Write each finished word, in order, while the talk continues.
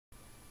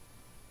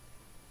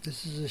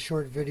This is a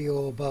short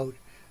video about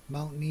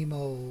Mount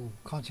Nemo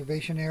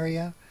Conservation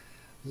Area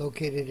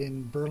located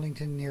in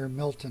Burlington near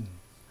Milton.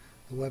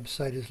 The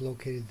website is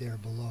located there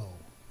below.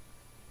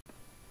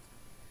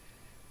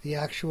 The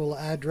actual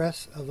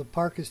address of the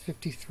park is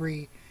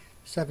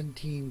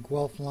 5317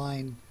 Guelph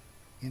Line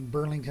in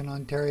Burlington,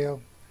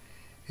 Ontario.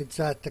 It's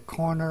at the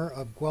corner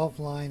of Guelph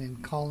Line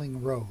and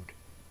Calling Road.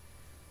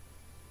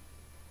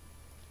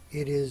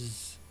 It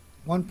is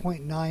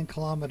 1.9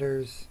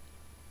 kilometers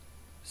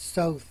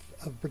south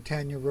of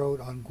Britannia Road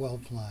on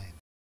Guelph Line.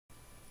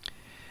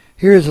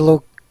 Here is a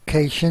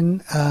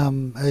location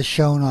as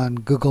shown on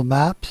Google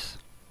Maps.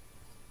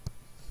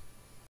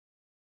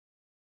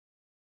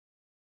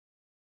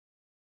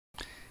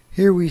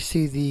 Here we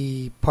see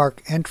the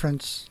park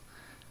entrance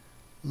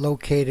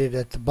located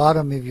at the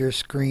bottom of your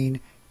screen,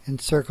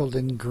 encircled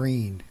in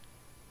green.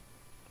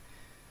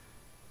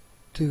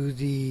 To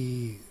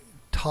the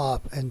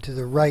top and to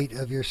the right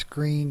of your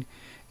screen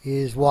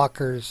is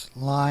Walker's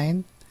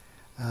Line.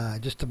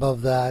 Just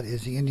above that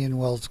is the Indian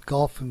Wells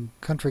Golf and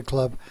Country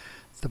Club.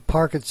 The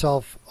park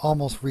itself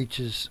almost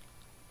reaches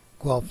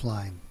Guelph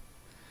Line.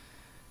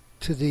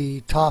 To the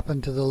top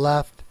and to the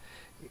left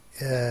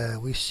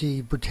we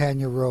see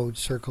Britannia Road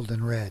circled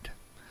in red.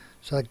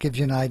 So that gives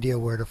you an idea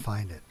where to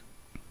find it.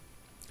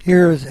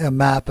 Here is a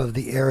map of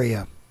the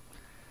area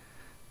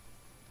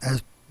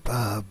as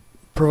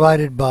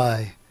provided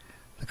by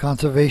the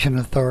Conservation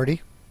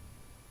Authority.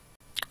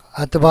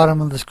 At the bottom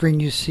of the screen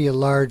you see a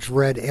large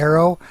red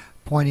arrow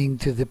pointing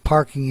to the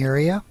parking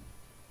area.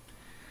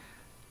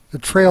 The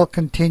trail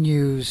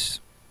continues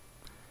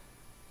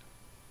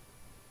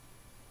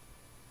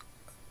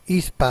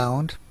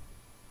eastbound,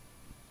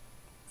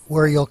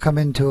 where you'll come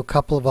into a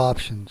couple of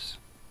options.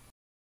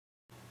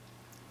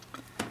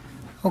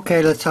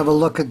 Okay, let's have a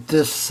look at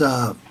this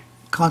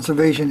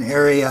conservation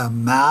area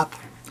map.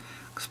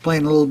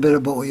 Explain a little bit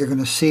about what you're going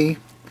to see.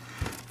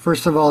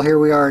 First of all, here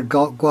we are at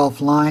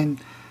Guelph Line.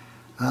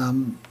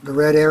 The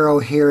red arrow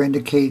here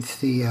indicates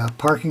the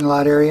parking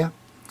lot area.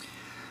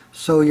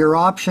 So your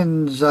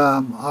options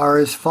are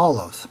as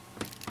follows.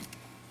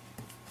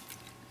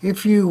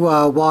 If you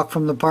walk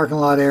from the parking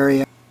lot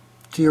area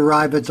to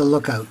arrive at the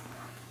lookout,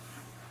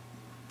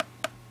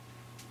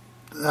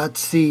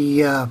 that's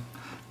the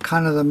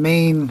kind of the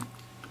main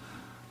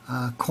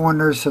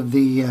corners of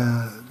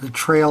the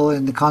trail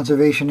in the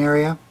conservation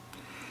area.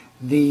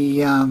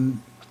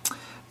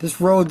 This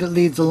road that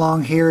leads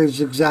along here is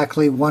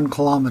exactly 1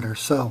 kilometer,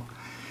 so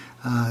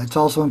it's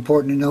also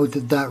important to note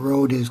that that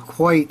road is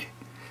quite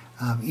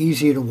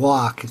easy to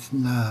walk. It's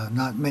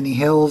not many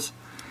hills,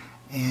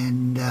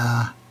 and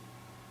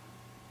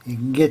you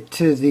can get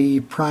to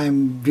the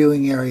prime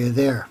viewing area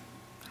there.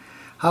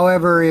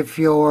 However, if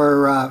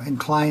you're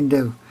inclined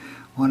to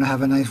want to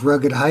have a nice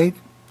rugged height,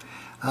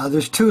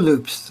 there's two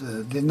loops.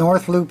 The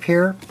north loop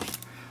here,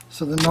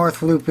 so the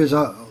north loop is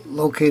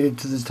located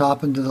to the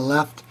top and to the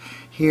left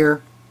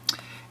here,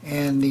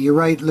 and the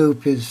right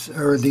loop is,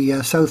 or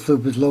the south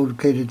loop is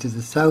located to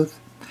the south.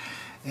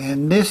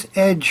 And this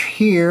edge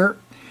here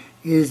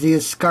is the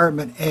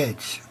escarpment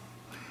edge,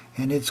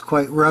 and it's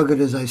quite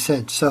rugged, as I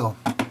said. So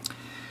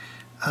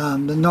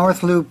the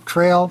north loop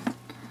trail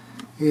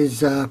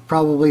is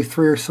probably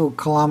 3 or so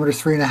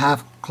kilometers,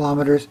 3.5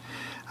 kilometers.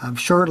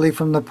 Shortly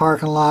from the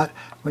parking lot,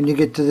 when you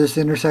get to this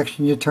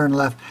intersection, you turn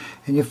left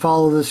and you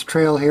follow this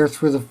trail here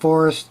through the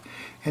forest,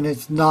 and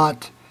it's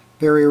not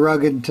very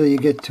rugged until you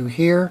get to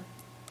here,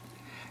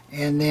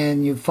 and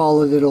then you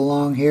followed it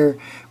along here.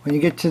 When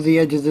you get to the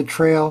edge of the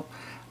trail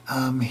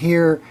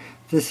here,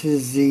 this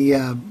is the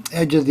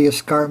edge of the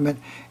escarpment,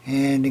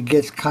 and it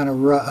gets kind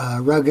of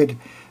rugged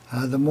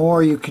the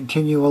more you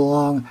continue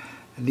along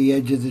the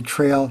edge of the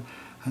trail,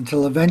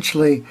 until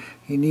eventually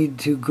you need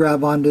to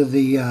grab onto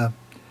the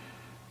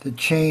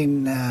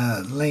chain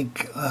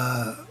link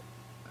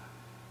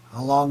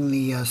along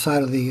the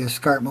side of the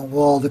escarpment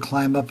wall to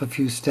climb up a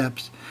few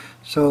steps.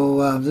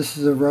 So this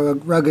is a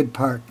rugged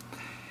part,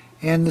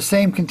 and the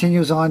same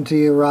continues on till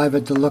you arrive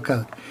at the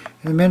lookout.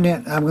 In a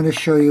minute I'm going to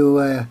show you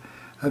a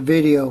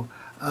video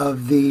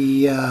of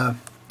the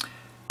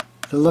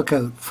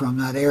lookout from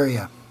that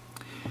area.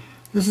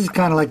 This is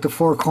kind of like the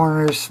four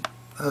corners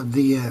of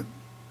the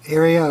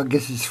area. I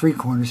guess it's 3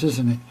 corners,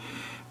 isn't it?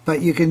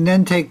 But you can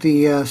then take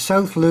the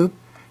south loop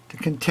to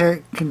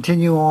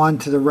continue on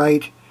to the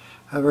right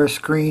of our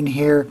screen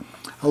here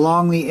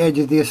along the edge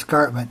of the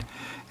escarpment,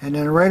 and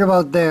then right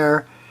about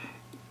there,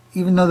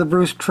 even though the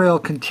Bruce Trail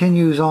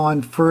continues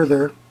on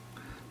further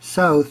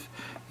south,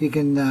 you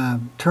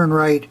can turn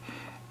right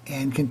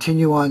and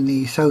continue on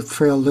the South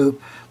Trail loop.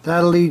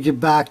 That'll lead you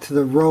back to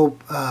the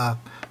rope,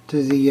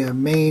 to the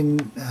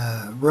main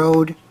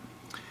road.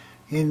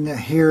 In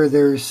here,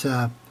 there's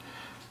a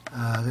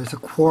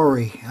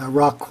quarry, a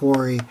rock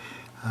quarry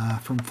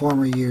from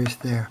former years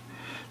there.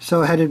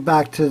 So headed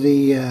back to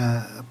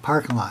the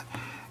parking lot,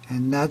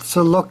 and that's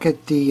a look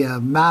at the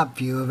map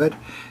view of it.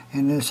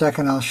 And in a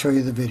second, I'll show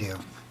you the video.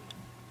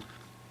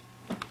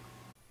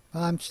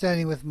 I'm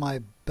standing with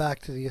my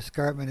back to the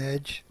escarpment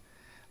edge.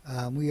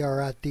 We are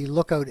at the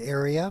lookout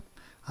area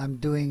I'm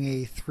doing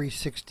a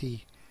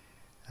 360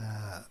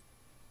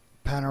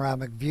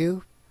 panoramic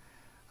view.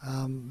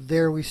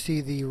 There we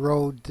see the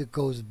road that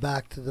goes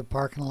back to the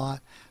parking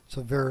lot,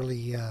 so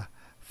very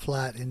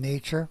flat in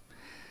nature.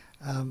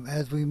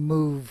 As we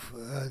move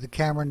the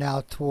camera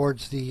now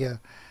towards the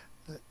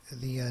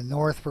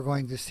north, we're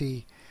going to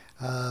see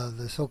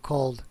the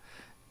so-called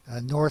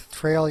North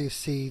Trail. You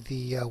see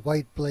the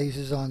white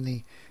blazes on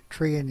the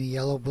tree and the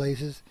yellow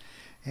blazes,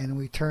 and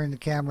we turn the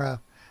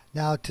camera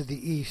now to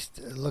the east,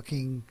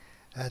 looking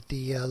at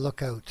the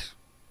lookout.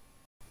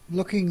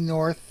 Looking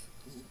north,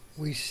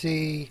 we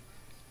see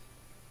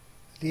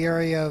the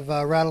area of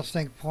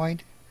Rattlesnake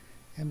Point,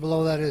 and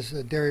below that is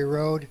Derry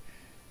Road.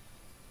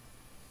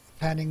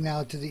 Panning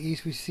now to the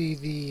east, we see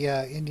the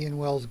Indian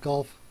Wells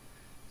Golf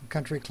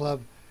Country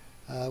Club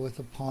with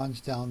the ponds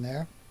down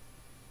there.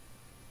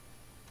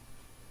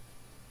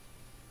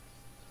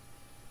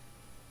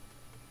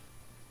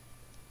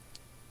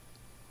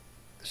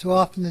 So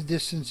off in the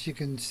distance you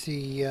can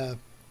see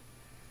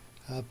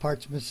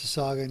parts of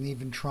Mississauga and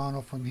even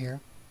Toronto from here.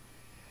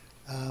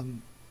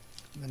 In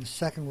a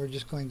second we're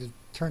just going to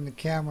turn the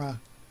camera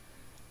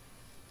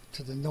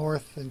to the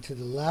north and to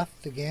the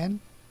left again.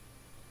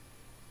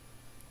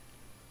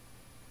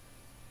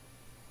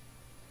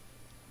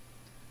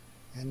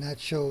 And that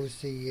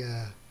shows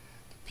the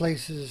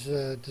places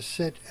to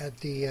sit at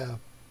the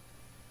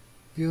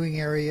viewing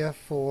area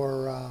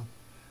for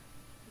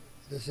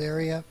this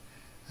area.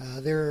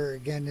 There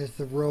again is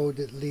the road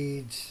that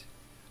leads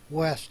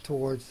west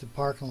towards the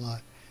parking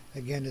lot.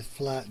 Again, it's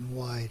flat and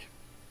wide.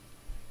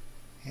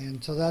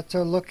 And so that's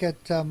our look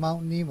at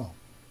Mount Nemo.